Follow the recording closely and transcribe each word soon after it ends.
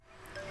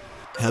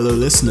Hello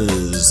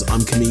listeners, I'm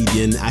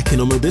comedian Akin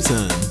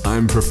Omobitan.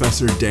 I'm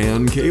Professor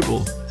Dan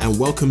Cable. And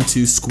welcome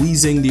to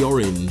Squeezing the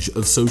Orange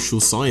of Social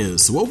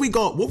Science. What have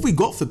we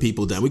got for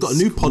people, Dan? We got a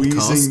new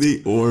podcast. Squeezing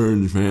the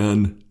orange,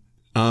 man.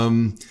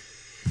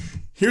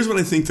 Here's what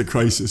I think the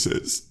crisis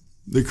is.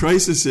 The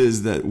crisis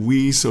is that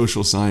we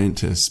social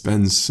scientists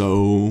spend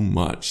so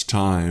much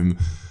time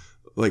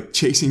like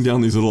chasing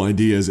down these little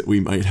ideas that we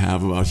might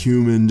have about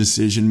human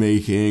decision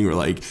making or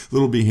like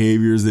little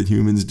behaviors that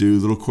humans do,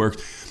 little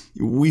quirks.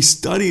 We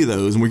study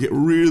those and we get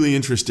really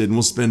interested, and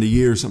we'll spend a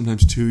year,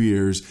 sometimes 2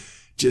 years,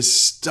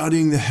 just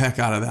studying the heck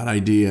out of that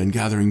idea and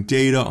gathering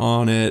data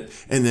on it.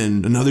 And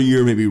then another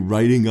year, maybe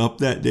writing up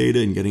that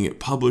data and getting it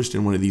published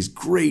in one of these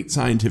great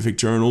scientific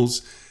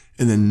journals.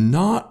 And then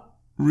not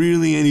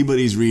really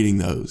anybody's reading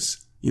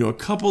those. You know, a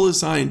couple of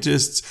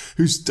scientists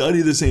who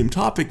study the same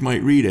topic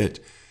might read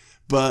it.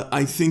 But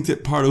I think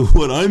that part of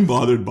what I'm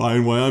bothered by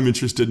and why I'm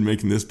interested in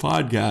making this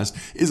podcast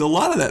is a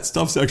lot of that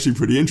stuff's actually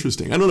pretty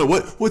interesting. I don't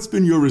know, what's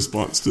been your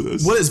response to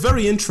this? Well, it's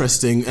very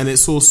interesting, and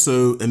it's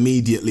also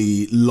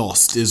immediately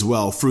lost as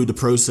well through the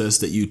process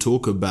that you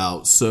talk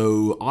about.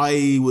 So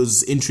I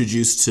was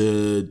introduced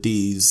to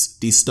these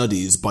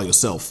studies by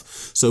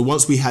yourself. So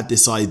once we had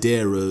this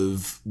idea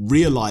of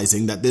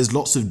realizing that there's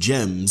lots of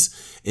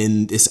gems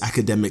in this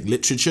academic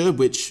literature,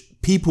 which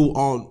they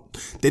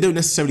don't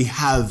necessarily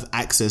have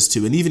access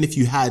to. And even if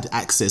you had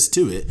access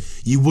to it,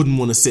 you wouldn't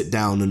want to sit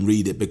down and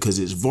read it because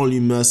it's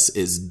voluminous,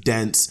 it's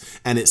dense,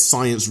 and it's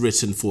science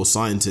written for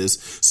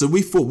scientists. So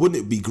we thought,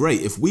 wouldn't it be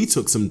great if we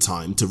took some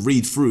time to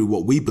read through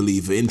what we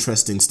believe are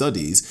interesting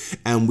studies,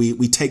 and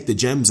we take the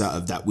gems out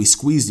of that, we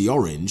squeeze the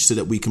orange so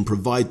that we can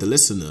provide the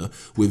listener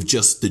with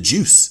just the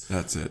juice.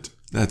 That's it.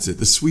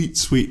 The sweet,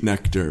 sweet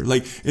nectar.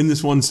 Like in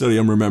this one study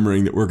I'm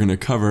remembering that we're going to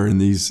cover in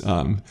these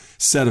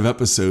set of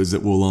episodes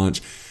that we'll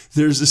launch,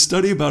 there's a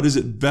study about, is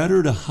it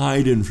better to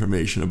hide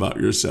information about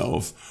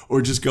yourself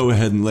or just go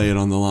ahead and lay it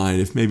on the line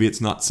if maybe it's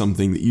not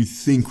something that you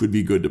think would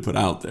be good to put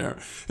out there?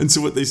 And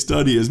so what they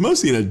study is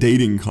mostly in a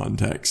dating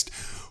context,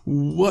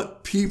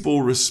 what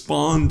people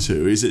respond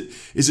to. Is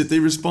it they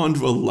respond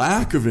to a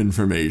lack of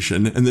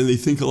information and then they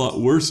think a lot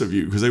worse of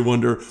you because they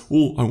wonder,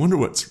 well, I wonder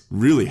what's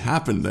really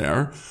happened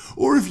there.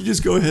 Or if you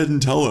just go ahead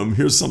and tell them,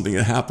 here's something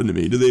that happened to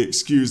me, do they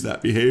excuse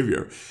that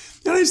behavior?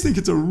 And I just think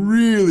it's a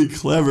really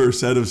clever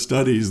set of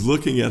studies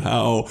looking at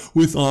how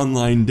with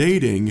online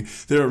dating,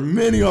 there are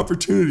many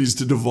opportunities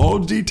to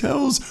divulge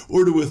details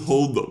or to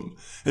withhold them.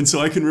 And so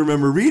I can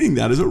remember reading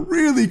that as a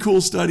really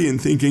cool study and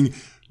thinking,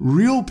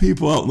 real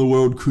people out in the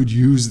world could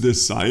use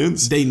this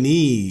science. They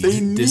need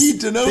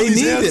to know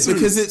these answers. They need it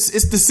because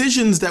it's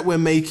decisions that we're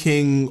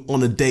making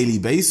on a daily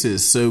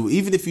basis. So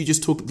even if you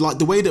just talk like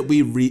the way that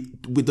we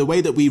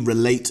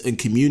relate and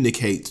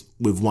communicate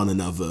with one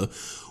another,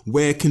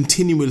 we're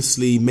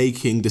continuously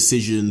making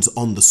decisions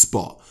on the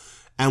spot.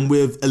 And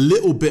with a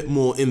little bit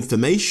more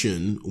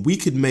information, we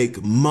could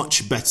make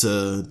much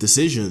better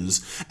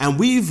decisions. And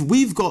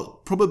we've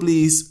got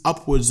probably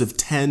upwards of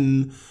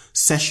 10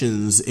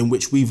 sessions in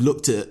which we've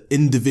looked at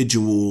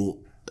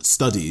individual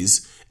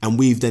studies and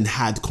we've then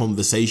had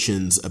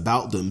conversations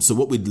about them. So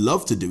what we'd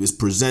love to do is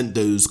present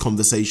those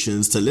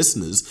conversations to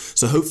listeners.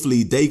 So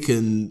hopefully they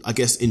can, I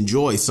guess,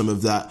 enjoy some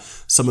of that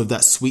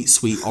sweet,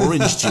 sweet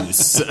orange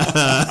juice.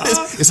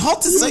 It's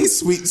hard to say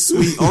sweet,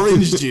 sweet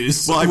orange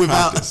juice. Well, I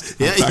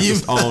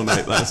practiced all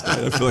night last night.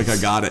 I feel like I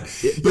got it.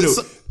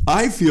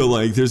 I feel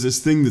like there's this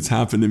thing that's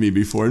happened to me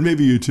before, and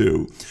maybe you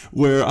too,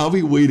 where I'll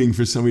be waiting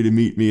for somebody to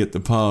meet me at the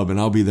pub and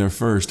I'll be there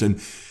first.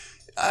 And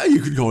you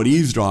could call it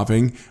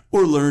eavesdropping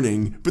or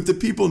learning, but the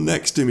people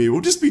next to me will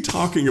just be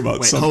talking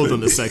about something. Hold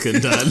on a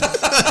second, Dan.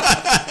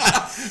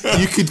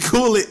 You could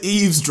call it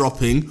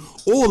eavesdropping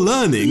or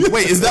learning.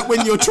 Wait, is that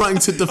when you're trying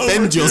to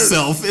defend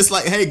yourself? It's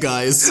like, hey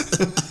guys,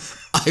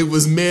 I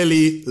was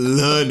merely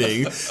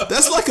learning.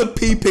 That's like a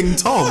peeping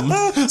Tom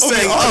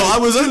saying, I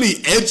was only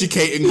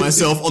educating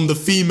myself on the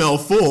female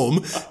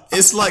form.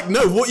 It's like,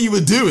 no, what you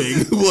were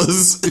doing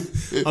was...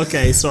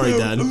 Okay, sorry,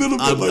 Dan.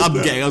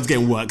 I was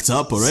getting worked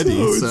up already.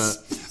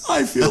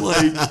 I feel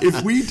like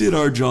if we did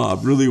our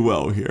job really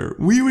well here,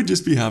 we would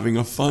just be having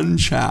a fun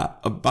chat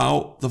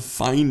about the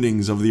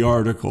findings of the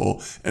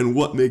article and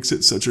what makes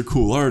it such a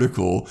cool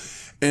article.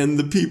 And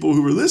the people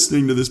who were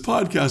listening to this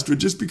podcast would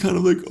just be kind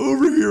of like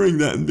overhearing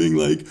that and being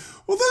like,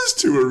 well, those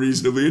two are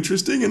reasonably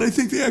interesting. And I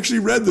think they actually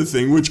read the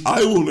thing, which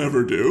I will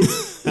never do.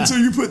 And so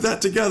you put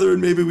that together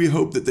and maybe we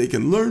hope that they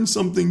can learn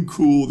something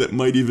cool that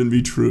might even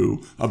be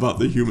true about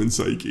the human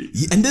psyche.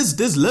 And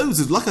there's loads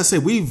of, like I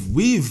said,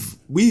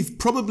 we've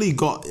probably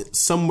got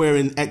somewhere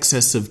in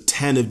excess of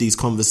 10 of these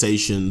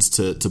conversations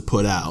to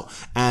put out.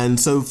 And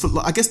so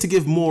I guess to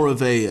give more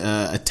of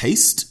a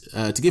taste,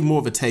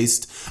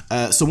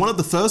 so one of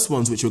the first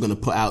ones which we're going to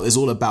put out is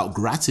all about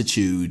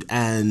gratitude.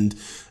 And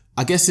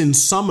I guess in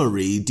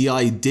summary, the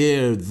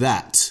idea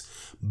that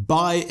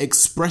by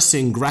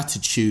expressing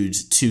gratitude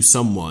to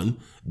someone,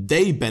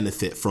 they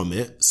benefit from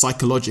it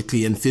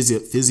psychologically and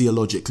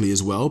physiologically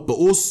as well. But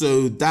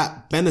also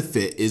that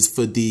benefit is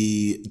for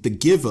the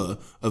giver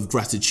of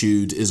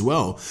gratitude as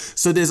well.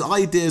 So there's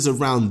ideas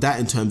around that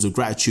in terms of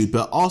gratitude,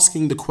 but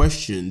asking the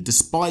question,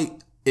 despite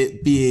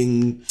it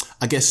being,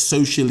 I guess,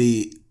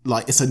 socially,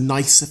 like, it's a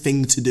nice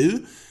thing to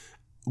do,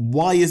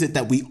 why is it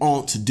that we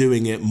aren't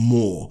doing it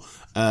more?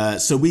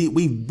 So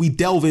we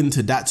delve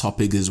into that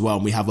topic as well,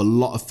 and we have a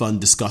lot of fun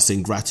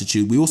discussing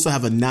gratitude. We also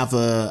have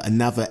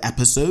another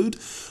episode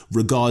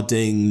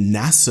regarding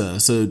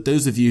NASA. So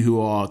those of you who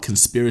are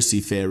conspiracy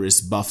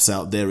theorists, buffs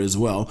out there as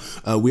well,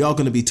 we are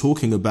going to be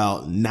talking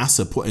about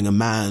NASA putting a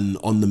man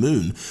on the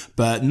moon,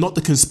 but not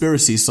the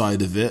conspiracy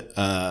side of it,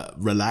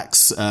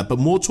 relax, but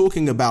more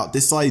talking about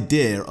this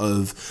idea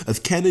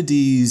of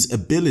Kennedy's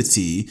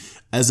ability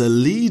as a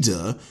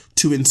leader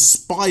to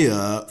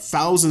inspire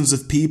thousands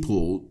of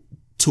people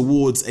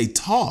towards a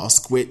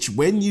task which,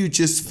 when you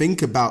just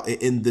think about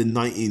it, in the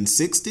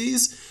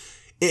 1960s,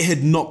 it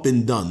had not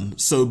been done.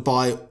 So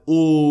by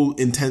all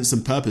intents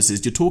and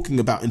purposes, you're talking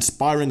about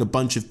inspiring a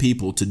bunch of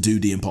people to do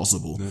the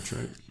impossible. That's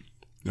right.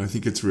 I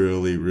think it's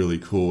really, really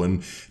cool.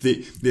 And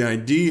the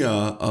idea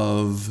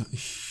of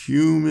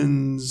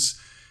humans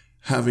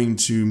having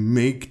to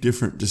make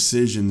different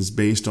decisions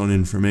based on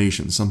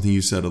information, something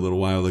you said a little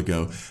while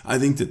ago. I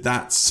think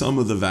that's some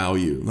of the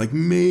value. Like,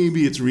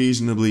 maybe it's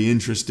reasonably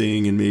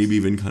interesting and maybe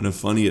even kind of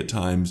funny at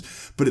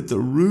times, but at the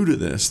root of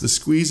this, the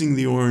squeezing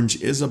the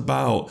orange is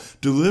about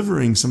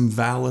delivering some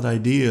valid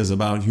ideas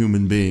about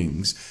human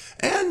beings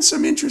and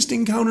some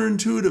interesting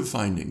counterintuitive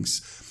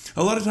findings.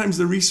 A lot of times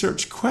the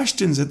research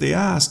questions that they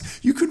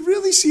ask, you could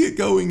really see it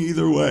going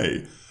either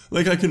way.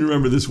 Like, I can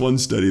remember this one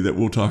study that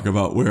we'll talk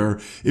about where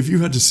if you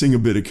had to sing a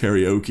bit of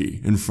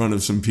karaoke in front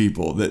of some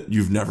people that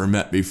you've never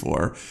met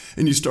before,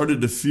 and you started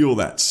to feel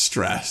that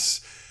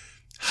stress,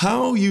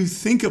 how you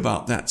think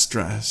about that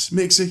stress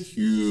makes a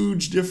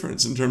huge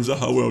difference in terms of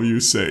how well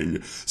you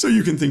sing. So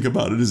you can think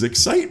about it as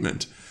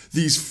excitement.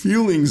 These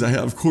feelings I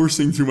have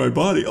coursing through my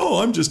body,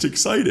 oh, I'm just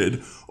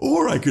excited.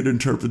 Or I could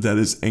interpret that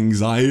as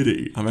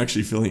anxiety. I'm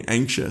actually feeling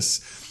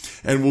anxious.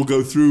 And we'll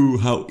go through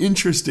how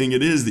interesting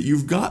it is that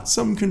you've got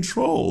some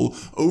control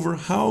over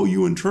how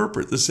you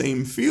interpret the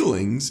same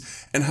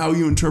feelings, and how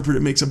you interpret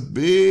it makes a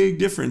big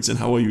difference in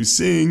how well you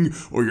sing,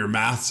 or your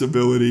maths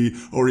ability,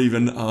 or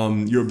even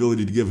your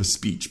ability to give a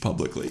speech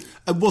publicly.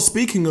 Well,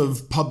 speaking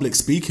of public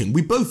speaking,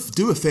 we both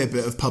do a fair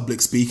bit of public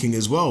speaking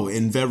as well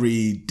in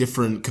very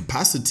different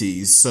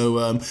capacities. So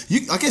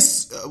I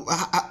guess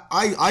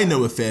I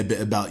know a fair bit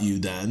about you,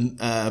 Dan,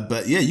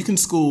 but yeah, you can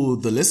school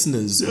the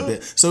listeners a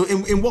bit. So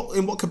in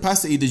what capacity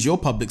does your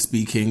public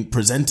speaking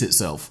present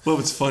itself? Well,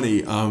 it's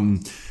funny.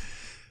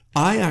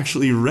 I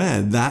actually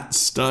read that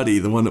study,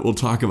 the one that we'll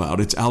talk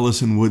about. It's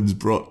Alison Woods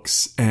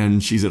Brooks,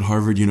 and she's at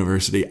Harvard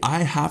University.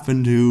 I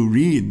happened to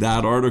read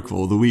that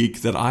article the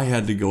week that I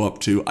had to go up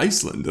to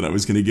Iceland, and I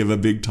was going to give a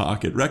big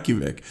talk at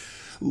Reykjavik.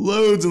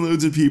 Loads and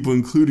loads of people,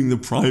 including the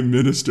Prime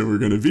Minister, were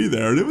going to be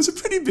there, and it was a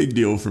pretty big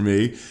deal for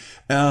me.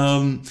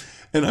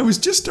 And I was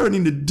just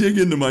starting to dig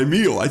into my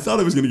meal. I thought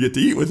I was going to get to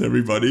eat with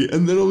everybody.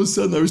 And then all of a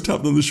sudden I was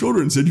tapped on the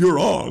shoulder and said, "You're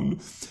on."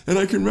 And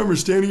I can remember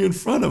standing in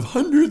front of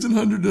hundreds and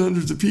hundreds and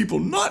hundreds of people,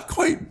 not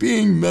quite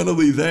being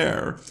mentally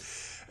there.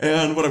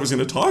 And what I was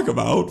going to talk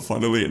about,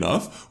 funnily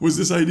enough, was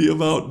this idea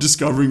about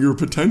discovering your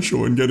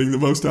potential and getting the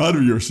most out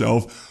of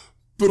yourself.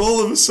 But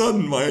all of a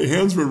sudden my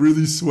hands were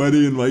really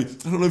sweaty, and I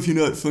don't know if you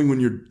know that feeling when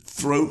your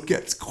throat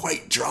gets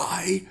quite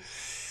dry.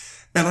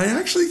 And I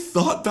actually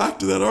thought back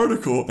to that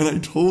article, and I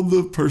told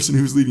the person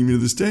who was leading me to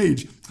the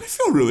stage, I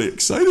feel really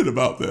excited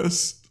about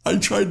this. I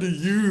tried to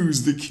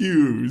use the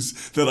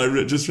cues that I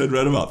just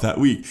read about that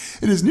week.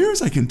 And as near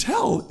as I can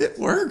tell, it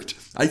worked.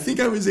 I think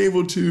I was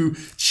able to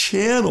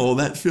channel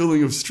that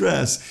feeling of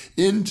stress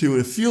into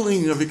a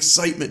feeling of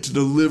excitement to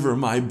deliver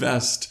my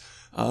best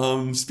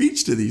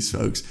speech to these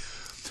folks.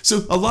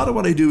 So a lot of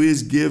what I do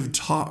is give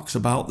talks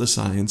about the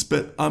science,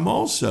 but I'm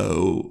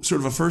also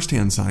sort of a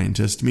first-hand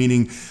scientist,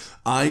 meaning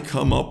I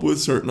come up with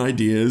certain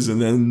ideas,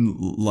 and then,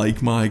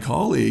 like my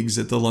colleagues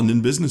at the London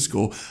Business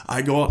School,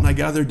 I go out and I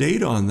gather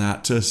data on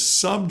that to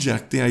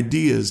subject the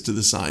ideas to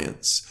the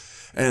science.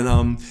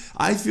 And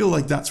I feel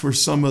like that's where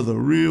some of the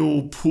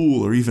real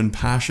pool or even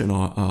passion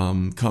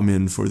come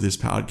in for this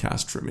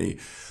podcast for me.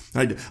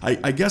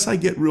 I guess I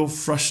get real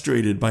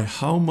frustrated by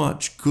how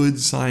much good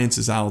science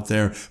is out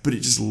there, but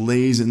it just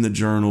lays in the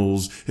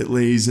journals, it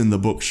lays in the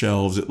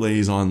bookshelves, it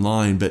lays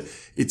online, but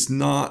it's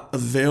not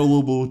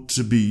available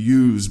to be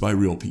used by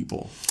real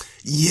people.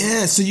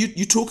 Yeah, so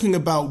you're talking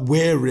about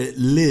where it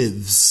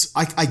lives.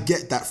 I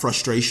get that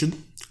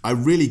frustration. I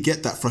really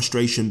get that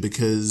frustration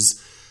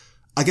because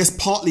I guess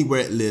partly where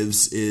it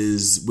lives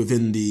is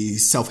within the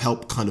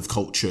self-help kind of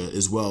culture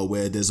as well,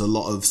 where there's a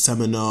lot of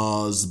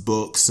seminars,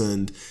 books,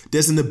 and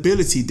there's an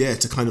ability there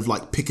to kind of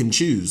like pick and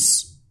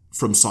choose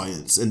from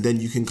science, and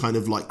then you can kind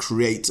of like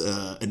create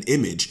an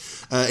image.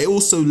 It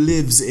also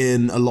lives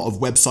in a lot of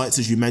websites,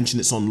 as you mentioned,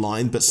 it's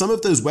online, but some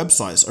of those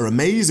websites are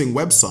amazing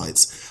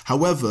websites.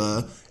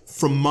 However,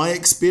 from my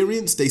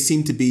experience, they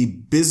seem to be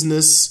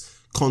business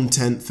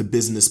content for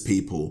business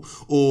people,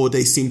 or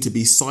they seem to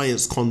be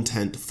science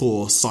content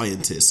for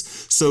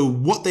scientists. So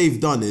what they've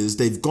done is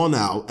they've gone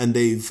out and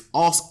they've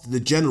asked the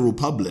general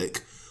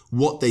public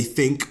what they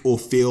think or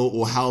feel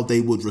or how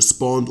they would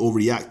respond or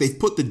react. They've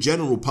put the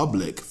general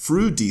public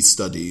through these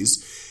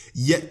studies,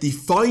 yet the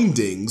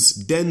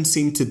findings then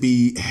seem to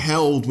be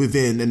held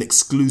within an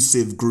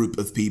exclusive group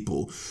of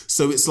people.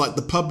 So it's like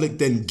the public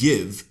then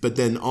give, but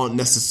then aren't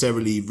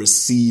necessarily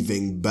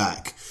receiving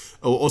back.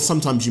 Or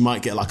sometimes you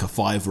might get like a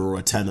 $5 or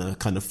a $10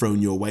 kind of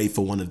thrown your way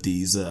for one of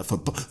these,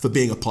 for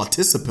being a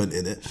participant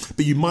in it.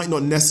 But you might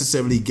not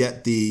necessarily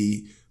get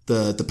the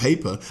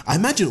paper. I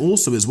imagine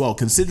also as well,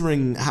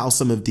 considering how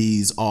some of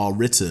these are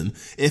written,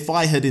 if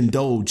I had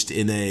engaged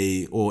in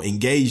a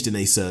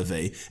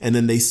survey and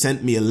then they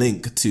sent me a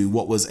link to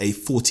what was a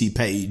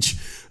 40-page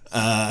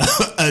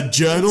a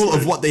journal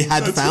of what they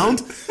had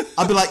found,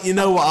 I'd be like, you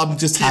know what, I'm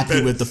just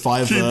happy with the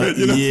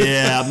 $5.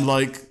 Yeah, I'm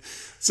like...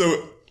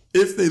 So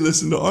if they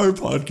listen to our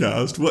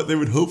podcast, what they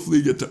would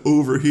hopefully get to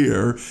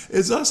overhear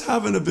is us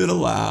having a bit of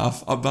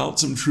laugh about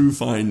some true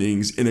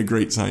findings in a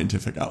great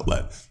scientific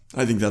outlet.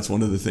 I think that's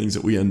one of the things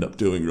that we end up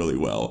doing really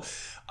well.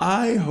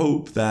 I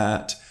hope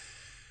that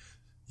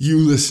you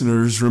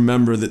listeners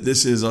remember that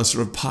this is a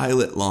sort of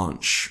pilot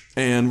launch,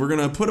 and we're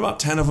going to put about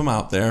 10 of them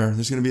out there.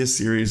 There's going to be a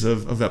series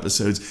of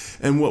episodes.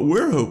 And what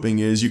we're hoping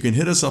is you can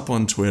hit us up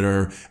on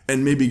Twitter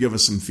and maybe give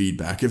us some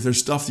feedback. If there's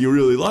stuff you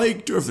really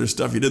liked, or if there's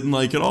stuff you didn't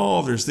like at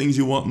all, if there's things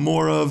you want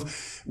more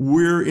of.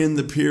 We're in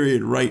the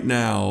period right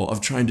now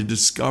of trying to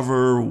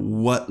discover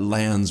what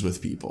lands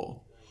with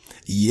people.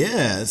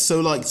 Yeah.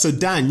 So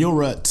Dan,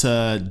 you're at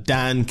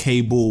Dan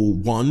Cable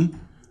 1.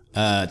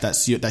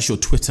 That's your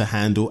Twitter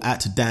handle,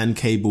 at Dan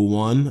Cable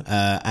 1.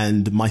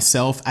 And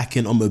myself,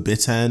 Akin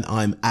Omobitan,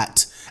 I'm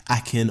at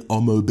Akin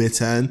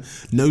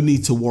Omobitan. No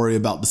need to worry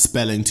about the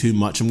spelling too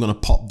much. I'm going to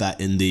pop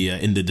that in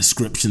the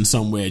description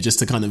somewhere just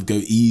to kind of go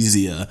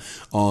easier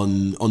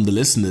on the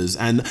listeners.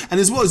 And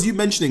as well as you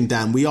mentioning,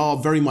 Dan, we are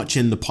very much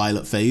in the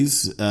pilot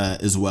phase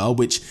as well,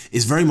 which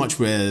is very much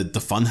where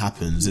the fun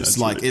happens. It's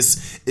like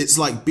it's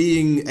like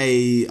being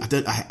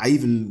I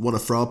even want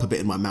to throw up a bit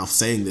in my mouth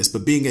saying this,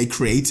 but being a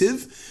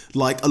creative.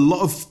 Like, a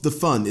lot of the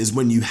fun is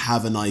when you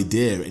have an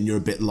idea and you're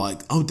a bit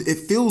like, oh,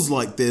 it feels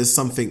like there's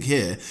something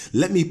here.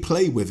 Let me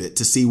play with it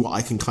to see what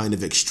I can kind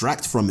of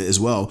extract from it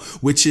as well,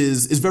 which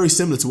is very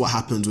similar to what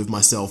happens with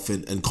myself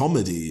in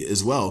comedy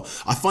as well.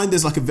 I find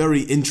there's like a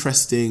very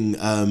interesting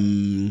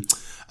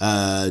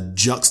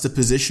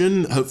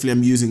juxtaposition. Hopefully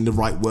I'm using the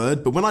right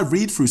word, but when I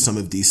read through some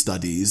of these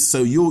studies,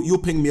 so you'll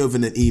ping me over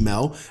in an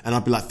email and I'll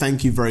be like,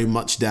 thank you very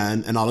much,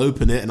 Dan, and I'll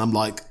open it and I'm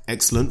like,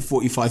 excellent,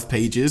 45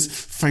 pages,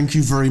 thank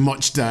you very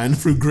much, Dan,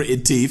 through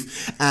gritted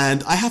teeth.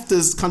 And I have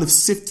to kind of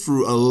sift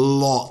through a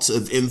lot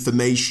of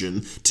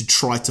information to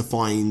try to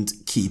find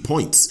key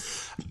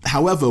points.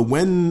 However,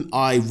 when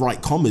I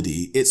write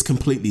comedy, it's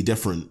completely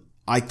different.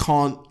 I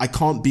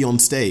can't be on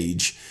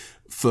stage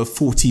for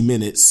 40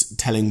 minutes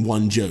telling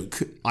one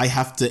joke. I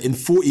have to, in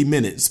 40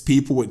 minutes,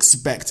 people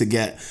expect to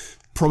get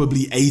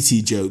probably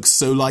 80 jokes.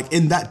 So like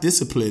in that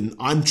discipline,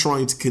 I'm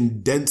trying to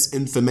condense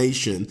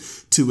information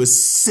to as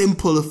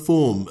simple a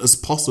form as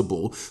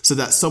possible so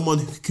that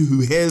someone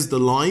who hears the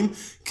line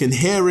can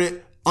hear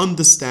it,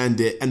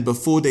 understand it, and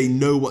before they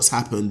know what's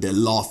happened, they're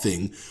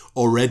laughing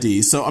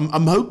already. So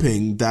I'm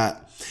hoping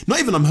that, not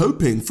even I'm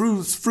hoping,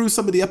 through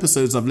some of the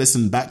episodes I've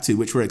listened back to,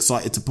 which we're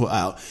excited to put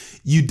out,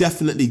 you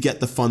definitely get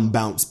the fun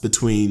bounce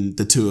between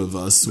the two of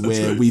us. That's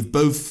where right. We've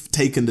both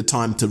taken the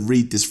time to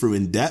read this through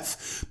in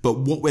depth, but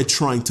what we're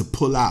trying to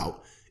pull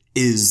out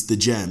is the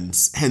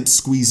gems, hence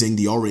squeezing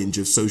the orange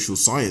of social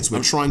science.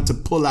 We're trying to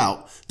pull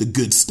out the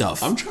good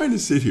stuff. I'm trying to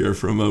sit here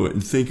for a moment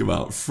and think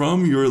about,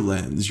 from your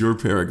lens, your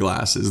pair of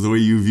glasses, the way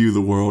you view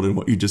the world and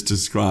what you just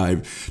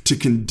described, to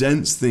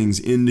condense things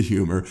into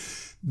humor.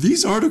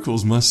 These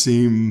articles must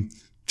seem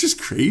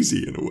just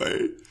crazy in a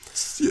way.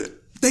 Yeah.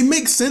 They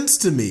make sense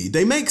to me.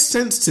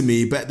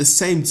 But at the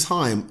same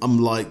time, I'm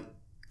like,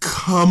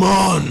 come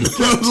on.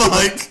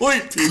 Like,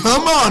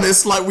 come on.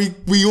 It's like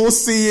we all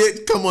see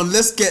it. Come on,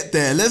 let's get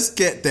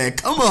there.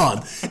 Come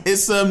on.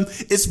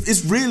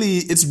 It's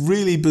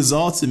really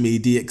bizarre to me,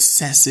 the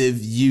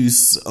excessive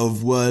use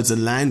of words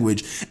and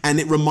language. And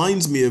it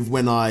reminds me of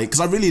because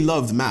I really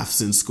loved maths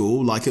in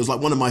school. Like, it was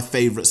like one of my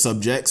favorite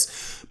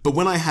subjects. But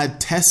when I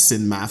had tests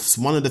in maths,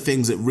 one of the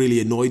things that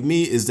really annoyed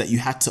me is that you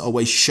had to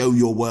always show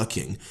you're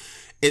working.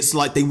 It's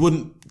like they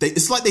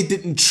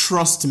didn't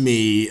trust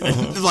me.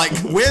 Like,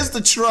 where's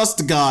the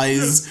trust,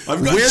 guys?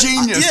 I've got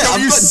genius.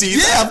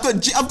 I've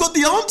got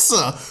the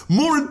answer.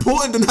 More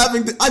important than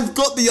I've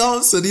got the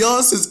answer. The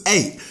answer's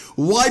 8.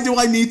 Why do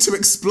I need to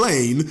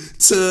explain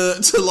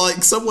to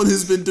like someone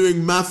who's been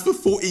doing math for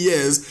 40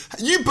 years?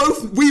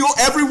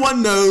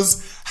 Everyone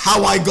knows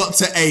how I got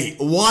to 8.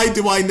 Why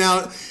do I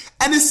now?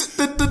 And it's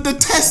the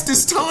test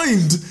is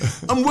timed.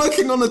 I'm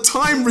working on a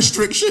time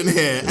restriction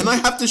here, and I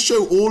have to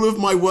show all of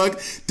my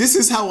work. This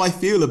is how I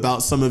feel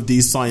about some of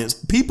these science.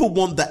 People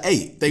want the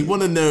 8. They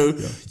want to know,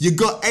 you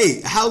got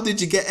 8. How did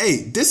you get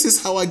 8? This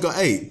is how I got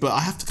 8. But I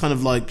have to kind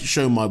of like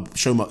show my.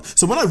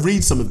 So when I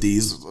read some of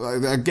these,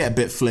 I get a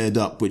bit flared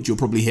up, which you'll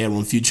probably hear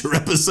on future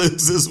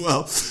episodes as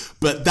well.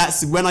 But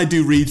that's when I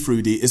do read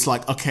through it's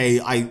like, okay,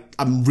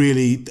 I'm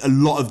really, a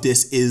lot of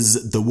this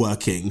is the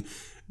working.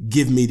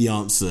 Give me the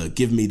answer,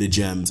 give me the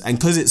gems. And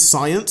because it's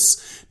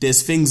science,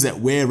 there's things that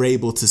we're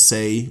able to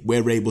say,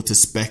 we're able to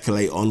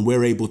speculate on,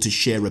 we're able to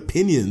share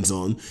opinions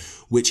on,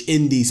 which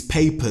in these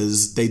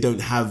papers, they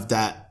don't have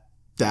that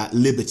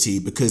liberty,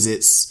 because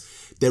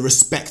they're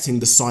respecting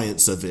the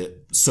science of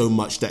it so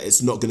much that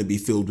it's not going to be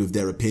filled with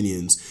their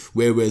opinions.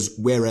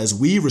 Whereas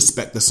we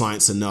respect the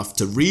science enough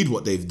to read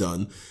what they've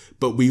done,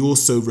 but we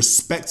also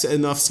respect it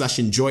enough /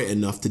 enjoy it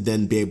enough to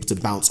then be able to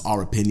bounce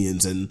our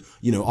opinions and,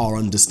 our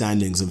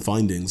understandings and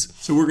findings.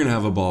 So we're going to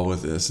have a ball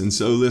with this. And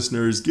so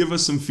listeners, give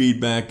us some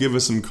feedback, give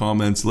us some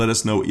comments, let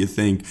us know what you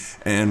think.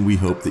 And we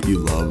hope that you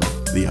love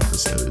the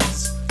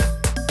episodes.